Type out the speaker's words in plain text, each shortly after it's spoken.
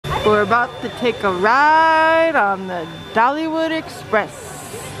We're about to take a ride on the Dollywood Express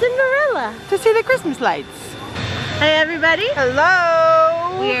Cinderella to see the Christmas lights. Hey everybody!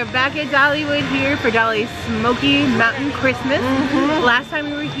 Hello! We are back at Dollywood here for Dolly's Smoky Mountain Christmas. Last time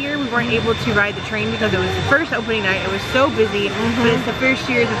we were here, we weren't able to ride the train because it was the first opening night. It was so busy, but it's the first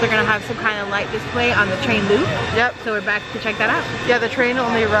year that they're gonna have some kind of light display on the train loop. Yep. So we're back to check that out. Yeah, the train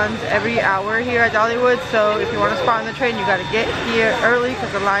only runs every hour here at Dollywood, so if you want to spot on the train, you gotta get here early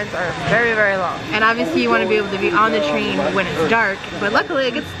because the lines are very, very long. And obviously you want to be able to be on the train when it's dark, but luckily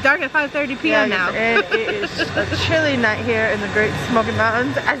it gets dark at 5:30 p.m. now. And it is a chilly night here in the Great Smoky Mountains,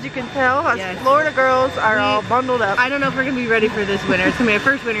 as you can tell. Us Florida girls are all bundled up. I don't know if we're gonna be ready for this winter. It's gonna be our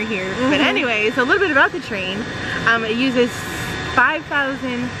first winter here. But anyways, a little bit about the train. It uses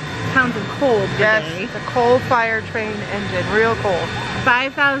 5,000 pounds of coal per day. It's a coal-fired train engine, real coal.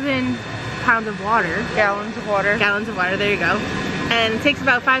 5,000 pounds of water. Gallons of water. Gallons of water, there you go. And it takes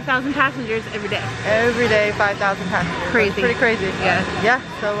about 5,000 passengers every day. Every day, 5,000 passengers. Crazy. That's pretty crazy. Yeah. Yeah,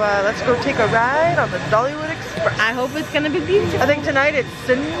 so let's go take a ride on the Dollywood Express. I hope it's gonna be beautiful. I think tonight it's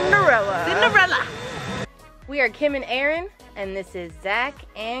Cinderella. Cinderella! We are Kim and Aaron, and this is Zach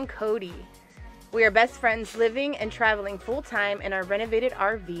and Cody. We are best friends living and traveling full-time in our renovated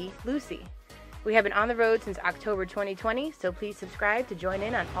RV, Lucy. We have been on the road since October 2020, so please subscribe to join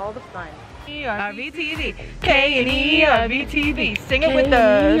in on all the fun. RVTV, K&E RVTV, sing it with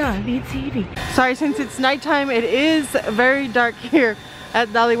us. RVTV. Sorry, since it's nighttime, it is very dark here at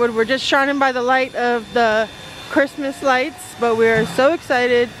Dollywood. We're just shining by the light of the Christmas lights, but we're so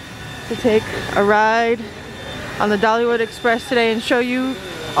excited to take a ride on the Dollywood Express today and show you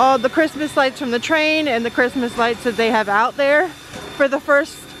all the Christmas lights from the train and the Christmas lights that they have out there for the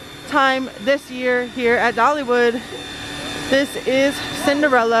first time this year here at Dollywood. This is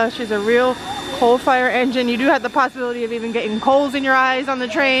Cinderella. She's a real coal fire engine. You do have the possibility of even getting coals in your eyes on the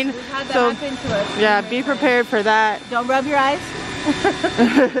train. We've had that happen to us. Yeah, be prepared for that. Don't rub your eyes.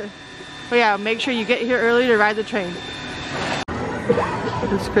 But yeah, make sure you get here early to ride the train.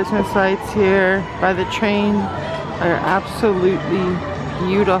 These Christmas lights here by the train are absolutely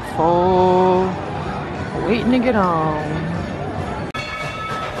beautiful. Waiting to get on.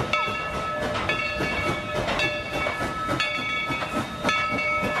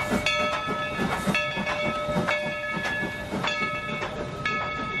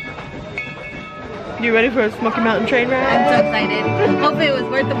 You ready for a Smoky Mountain train ride? I'm so excited. Hopefully it was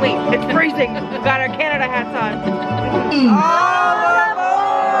worth the wait. It's freezing. We've got our Canada hats on. All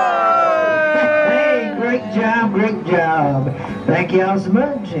aboard! Hey, great job, great job. Thank y'all so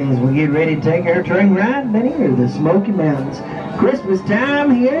much as we get ready to take our train ride down here to the Smoky Mountains. Christmas time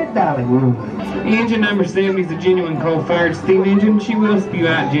here at Dollywood. Engine number 70 is a genuine coal-fired steam engine. She will spew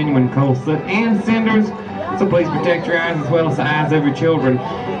out genuine coal soot and cinders, so please protect your eyes as well as the eyes of your children.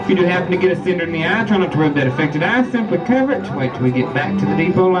 If you do happen to get a cinder in the eye, try not to rub that affected eye. Simply cover it. Wait till we get back to the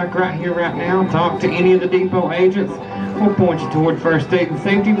depot, like right here, right now. Talk to any of the depot agents. We'll point you toward first aid and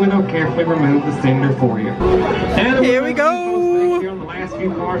safety, where they'll carefully remove the cinder for you. Here we go. Here on the last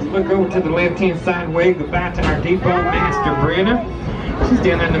few cars, look over to the left-hand side, wave goodbye to our depot master, Brenna. She's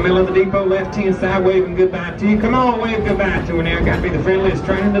down there in the middle of the depot, left-hand side, waving goodbye to you. Come on, wave goodbye to her now. Got to be the friendliest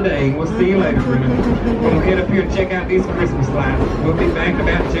train of the day. We'll see you later, Brenna. We'll head up here and check out these Christmas lights. We'll be back in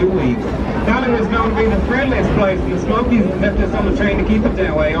about 2 weeks. Dollywood's known to be the friendliest place, and the Smokies left us on the train to keep it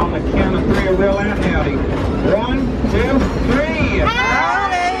that way. On the count of 3, a real out howdy. 1, 2, 3.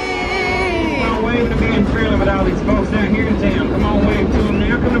 Howdy! Come on, waving and being friendly with all these folks out here in town. Come on, wave to them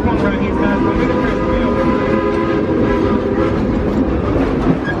now. Come up on the right-hand side. Come to the Christmas wheel.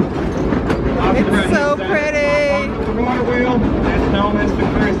 It's so pretty. The water wheel, that's known as the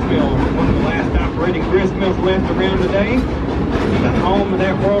grist mill. One of the last operating grist mills left around today. The home of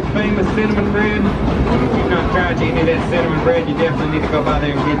that world famous cinnamon bread. If you've not tried any of that cinnamon bread, you definitely need to go by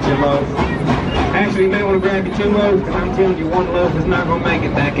there and get your loaf. Actually, you may want to grab you 2 loaves, because I'm telling you, 1 loaf is not going to make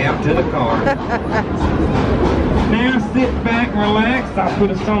it back out to the car. Now sit back and relax. I'll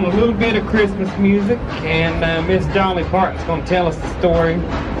put us on a little bit of Christmas music, and Miss Dolly Parton's going to tell us the story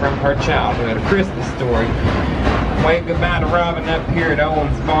from her childhood, a Christmas story. Wave goodbye to Robin up here at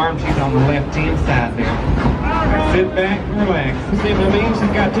Owen's farm. She's on the left-hand side there. Now sit back and relax. See what I mean? She's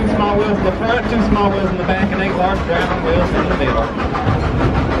got 2 small wheels in the front, 2 small wheels in the back, and 8 large driving wheels in the middle.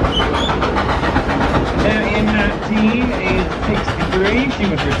 Now in 1963, she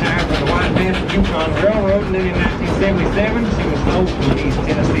was retired from the White Man's Yukon Railroad, and then in 1977, she was sold to the East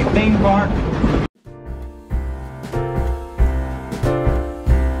Tennessee theme park.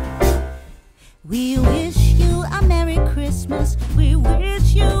 We wish you a Merry Christmas. We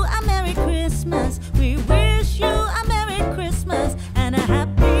wish you a Merry Christmas. We wish you a Merry Christmas and a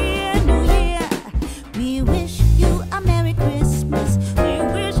Happy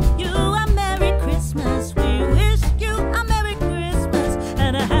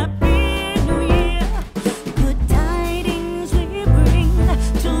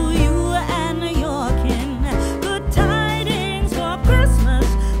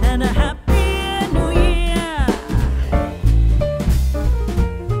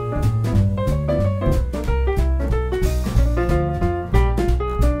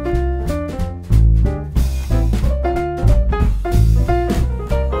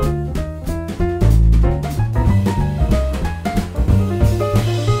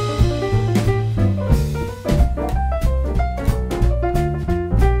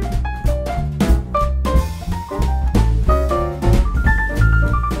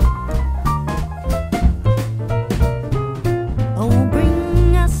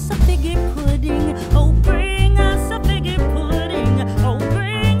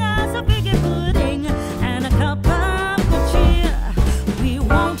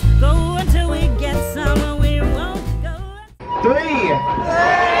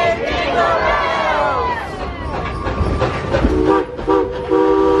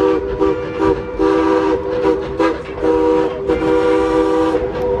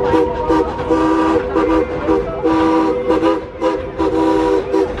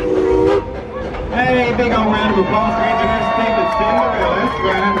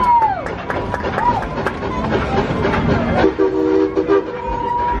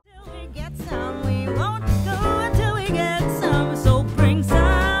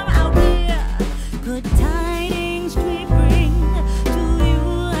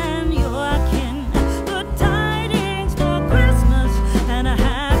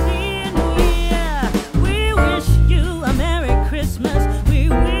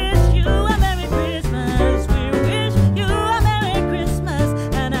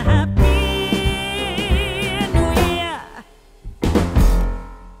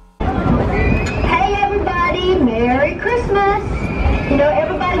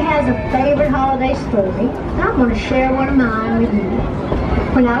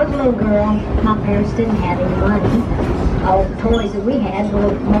When I was a little girl, my parents didn't have any money. All the toys that we had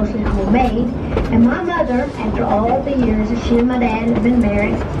were mostly homemade. And my mother, after all the years that she and my dad had been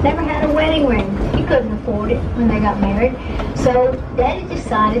married, never had a wedding ring. He couldn't afford it when they got married. So Daddy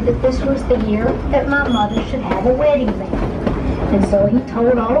decided that this was the year that my mother should have a wedding ring. And so he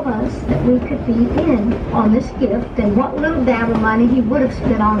told all of us that we could be in on this gift, and what little dab of money he would have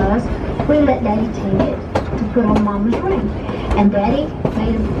spent on us, we let Daddy take it to put on Mama's ring. And Daddy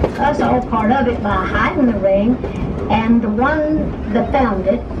made us all part of it by hiding the ring, and the one that found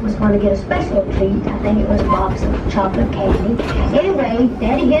it was going to get a special treat. I think it was a box of chocolate candy. Anyway,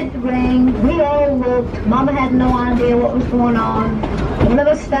 Daddy hid the ring. We all looked. Mama had no idea what was going on. One of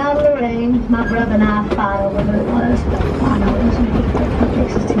us found the ring. My brother and I fought over who it was, but I know it was me.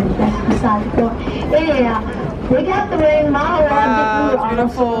 Texas too. That's beside the point. Anyhow, we got the ring. Mama loved it. We were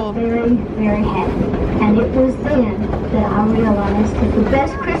also very, very happy. And it was then that I realized that the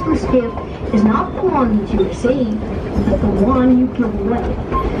best Christmas gift is not the one that you receive, but the one you give away.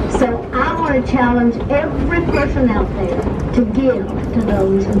 So I want to challenge every person out there to give to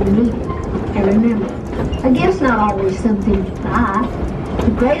those who need it. And remember, a gift's not always something you buy.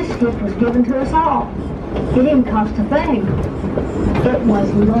 The greatest gift was given to us all. It didn't cost a thing. It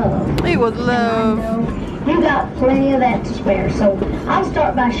was love. It was love. And I know you got plenty of that to spare, so I'll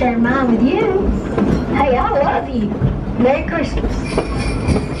start by sharing mine with you. Hey, I love you. Merry Christmas.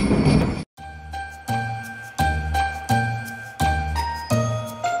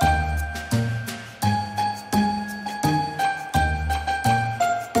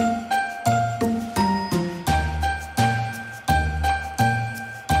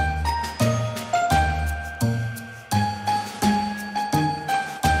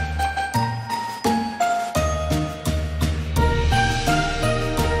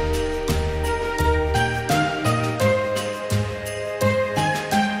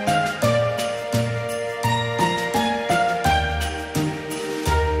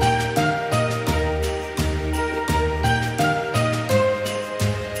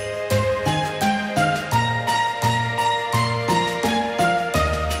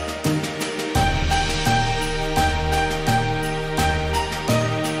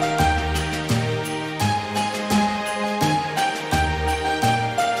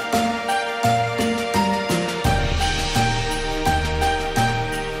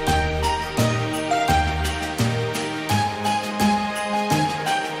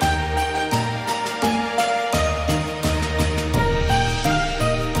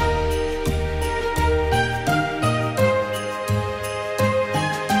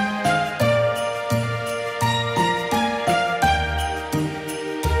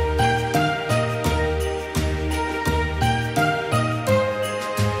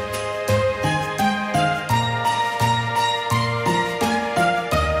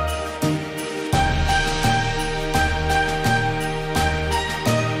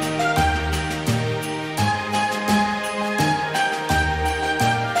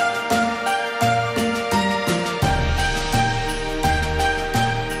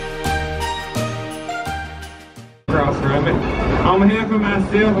 On behalf of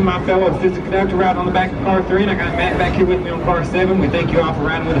myself and my fellow assistant conductor out on the back of car 3, and I got Matt back here with me on car 7. We thank you all for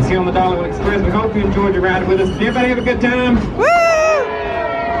riding with us here on the Dollywood Express. We hope you enjoyed your ride with us. Did everybody have a good time? Woo!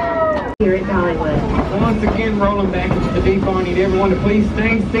 Here at Dollywood. Once again, rolling back into the depot. I need everyone to please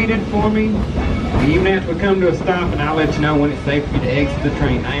stay seated for me. Even after we come to a stop, and I'll let you know when it's safe for you to exit the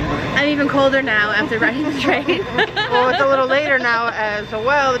train. I'm even colder now after riding the train. Well, it's a little later now as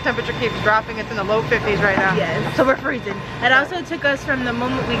well. The temperature keeps dropping. It's in the low 50s right now. Yes, so we're freezing. It also took us from the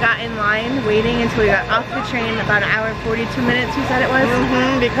moment we got in line waiting until we got off the train about an hour and 42 minutes, you said it was?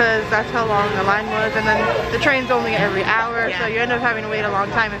 Because that's how long the line was, and then the train's only every hour, so you end up having to wait a long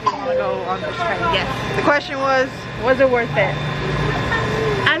time if you want to go on this train. Yes. The question was it worth it?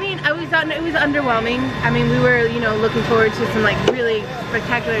 I mean, it was underwhelming. I mean, we were, you know, looking forward to some like really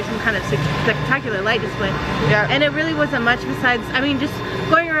spectacular, some kind of spectacular light display. Yeah. And it really wasn't much besides, I mean, just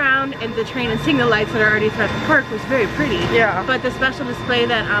going around in the train and seeing the lights that are already throughout the park was very pretty. Yeah. But the special display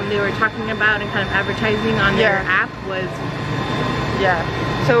that they were talking about and kind of advertising on their app was... Yeah.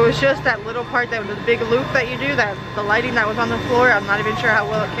 So it was just that little part, that was the big loop that you do, that the lighting that was on the floor. I'm not even sure how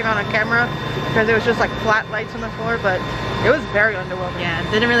well it came out on camera because it was just like flat lights on the floor, but it was very underwhelming. Yeah,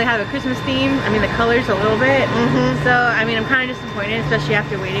 didn't really have a Christmas theme. I mean, the colors a little bit. So, I mean, I'm kind of disappointed, especially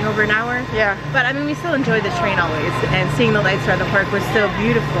after waiting over an hour. Yeah. But I mean, we still enjoyed the train always, and seeing the lights around the park was still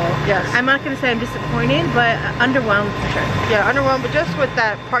beautiful. Yes. I'm not going to say I'm disappointed, but underwhelmed for sure. Yeah, underwhelmed, but just with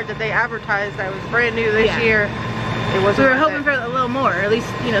that part that they advertised that was brand new this year, it wasn't. We were hoping for a little more, or at least,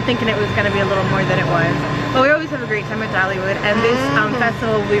 you know, thinking it was going to be a little more than it was. But we always have a great time at Dollywood, and this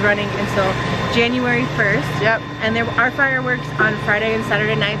festival will be running until January 1st. Yep. And there are fireworks on Friday and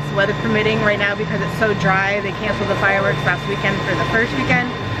Saturday nights, weather permitting. Right now, because it's so dry, they canceled the fireworks last weekend for the first weekend.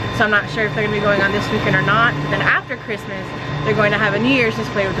 So I'm not sure if they're going to be going on this weekend or not. But then after Christmas, they're going to have a New Year's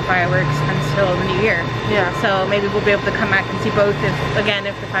display with the fireworks until the New Year. Yeah. So maybe we'll be able to come back and see both if the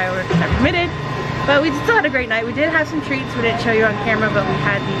fireworks are permitted. But we still had a great night. We did have some treats we didn't show you on camera, but we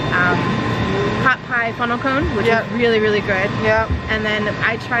had the pot pie funnel cone, which is really, really good. Yeah. And then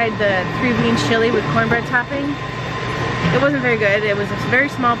I tried the 3 beans chili with cornbread topping. It wasn't very good. It was a very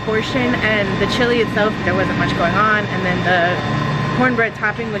small portion, and the chili itself, there wasn't much going on. And then the cornbread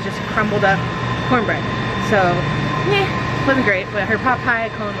topping was just crumbled up cornbread. So, wasn't great, but her pot pie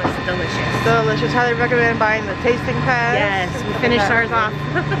cone was delicious. Delicious. Highly recommend buying the tasting pass. Yes, we finished ours off.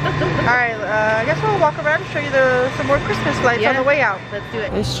 Alright, I guess we'll walk around and show you some more Christmas lights on the way out. Let's do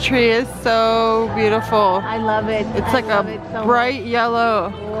it. This tree is so beautiful. I love it. It's like a bright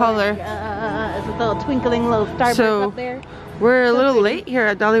yellow color. It's a little twinkling little starburst up there. We're a little late here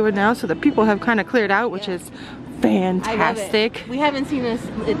at Dollywood now, so the people have kind of cleared out, which is fantastic. We haven't seen this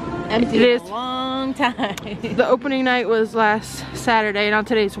empty in a long time. The opening night was last Saturday, now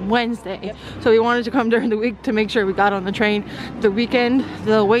today's Wednesday. So we wanted to come during the week to make sure we got on the train. The weekend,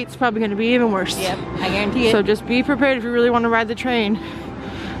 the wait's probably going to be even worse. Yep, I guarantee it. So just be prepared if you really want to ride the train.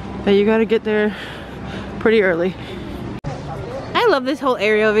 But you got to get there pretty early. I love this whole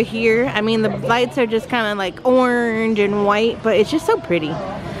area over here. I mean, the lights are just kind of like orange and white, but it's just so pretty.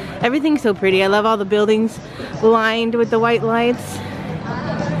 Everything's so pretty. I love all the buildings lined with the white lights.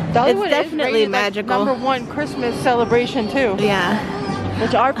 Dollywood it's definitely magical. Like #1 Christmas celebration too. Yeah.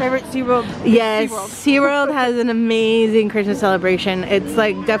 Which our favorite SeaWorld. Yes, SeaWorld has an amazing Christmas celebration. It's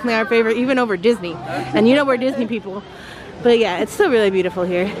like definitely our favorite, even over Disney. And you know we're Disney people. But yeah, it's still really beautiful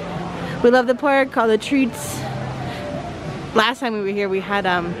here. We love the park, all the treats. Last time we were here, we had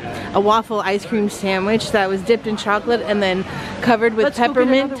a waffle ice cream sandwich that was dipped in chocolate and then covered with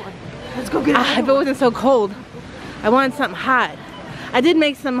peppermint. Let's go get If it wasn't so cold. I wanted something hot. I did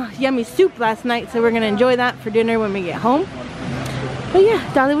make some yummy soup last night, so we're gonna enjoy that for dinner when we get home. But yeah,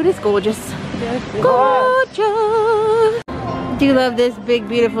 Dollywood is gorgeous. Gorgeous! Do you love this big,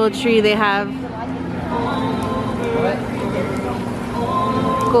 beautiful tree they have?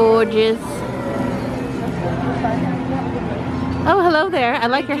 Gorgeous. Oh, hello there. I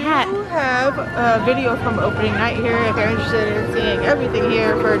like your hat. We have a video from opening night here if you're interested in seeing everything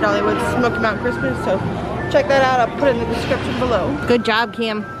here for Dollywood Smoky Mountain Christmas. So check that out. I'll put it in the description below. Good job,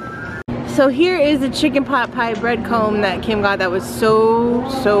 Kim. So here is the chicken pot pie bread comb that Kim got that was so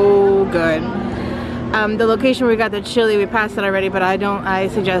good. The location where we got the chili, we passed it already, but I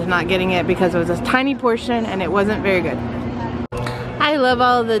suggest not getting it because it was a tiny portion and it wasn't very good. I love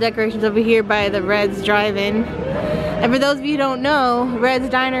all the decorations over here by the Red's Drive-In. And for those of you who don't know, Red's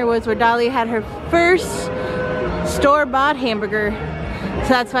Diner was where Dolly had her first store-bought hamburger. So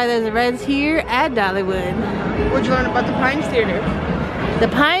that's why there's a Red's here at Dollywood. What'd you learn about the Pines Theater? The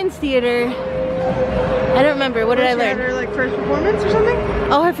Pines Theater, I don't remember. What did I learn? Her like first performance or something?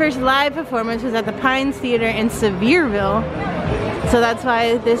 Oh, her first live performance was at the Pines Theater in Sevierville. So that's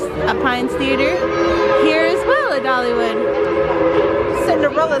why this Pines Theater here as well at Dollywood.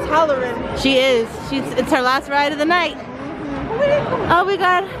 Cinderella's hollering. She is. It's her last ride of the night. Oh, we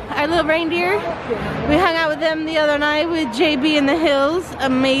got our little reindeer. We hung out with them the other night with JB in the Hills.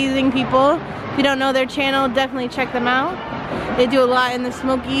 Amazing people. If you don't know their channel, definitely check them out. They do a lot in the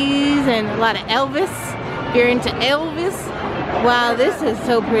Smokies and a lot of Elvis. If you're into Elvis. Wow, this is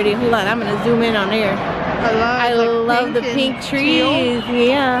so pretty. Hold on, I'm gonna zoom in on there. I love the pink trees. Teal.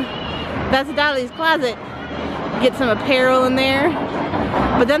 Yeah. That's Dolly's closet. Get some apparel in there.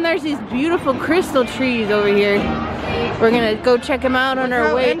 But then there's these beautiful crystal trees over here. We're gonna go check them out on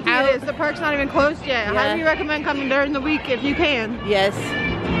our way out. It is. The park's not even closed yet. I highly recommend coming during the week if you can. Yes.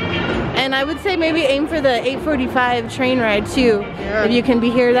 And I would say maybe aim for the 8:45 train ride too. Yeah. If you can be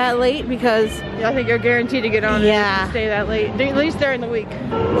here that late, because I think you're guaranteed to get on it if you stay that late. At least during the week.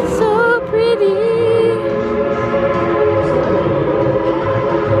 So pretty.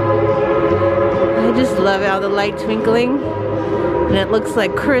 I just love it, all the light twinkling. And it looks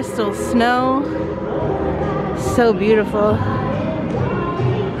like crystal snow. So beautiful.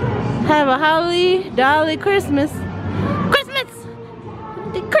 Have a holly dolly Christmas. Christmas!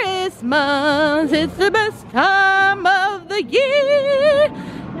 Christmas! It's the best time of the year!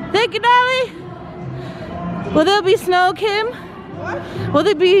 Thank you, Dolly! Will there be snow, Kim? What? Will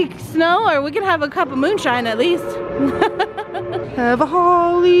there be snow, or we can have a cup of moonshine at least? Have a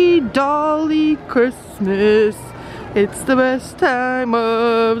holly dolly Christmas. It's the best time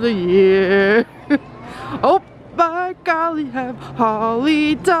of the year. Oh by golly, have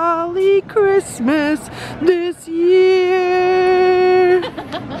holly dolly Christmas this year.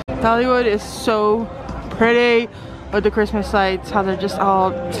 Dollywood is so pretty with the Christmas lights, how they're just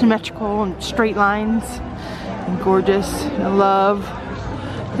all symmetrical and straight lines and gorgeous. I love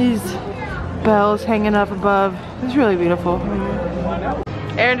these bells hanging up above. It's really beautiful.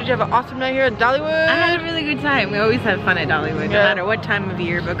 Erin, did you have an awesome night here at Dollywood? I had a really good time. We always have fun at Dollywood, no matter what time of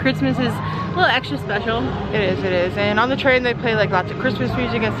year, but Christmas is a little extra special. It is. And on the train they play like lots of Christmas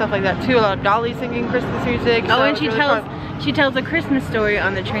music and stuff like that too. A lot of Dolly singing Christmas music. Oh, and she tells a Christmas story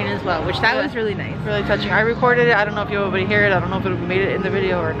on the train as well, which that was really nice. Really touching. I recorded it. I don't know if you'll be able to hear it. I don't know if it made it in the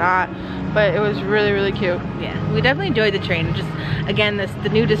video or not, but it was really, really cute. Yeah, we definitely enjoyed the train. Just, again, the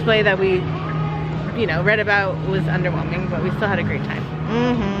new display that we, you know, read about was underwhelming, but we still had a great time.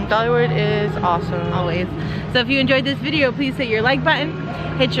 Dollywood is awesome. Always. So if you enjoyed this video, please hit your like button,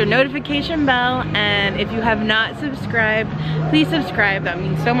 hit your notification bell, and if you have not subscribed, please subscribe. That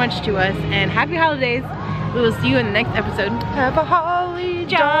means so much to us. And happy holidays. We will see you in the next episode. Have a holly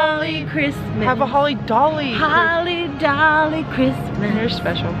jolly Christmas. Have a holly dolly. Holly dolly Christmas. You're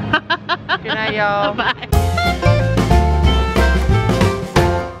special. Good night, y'all. Bye.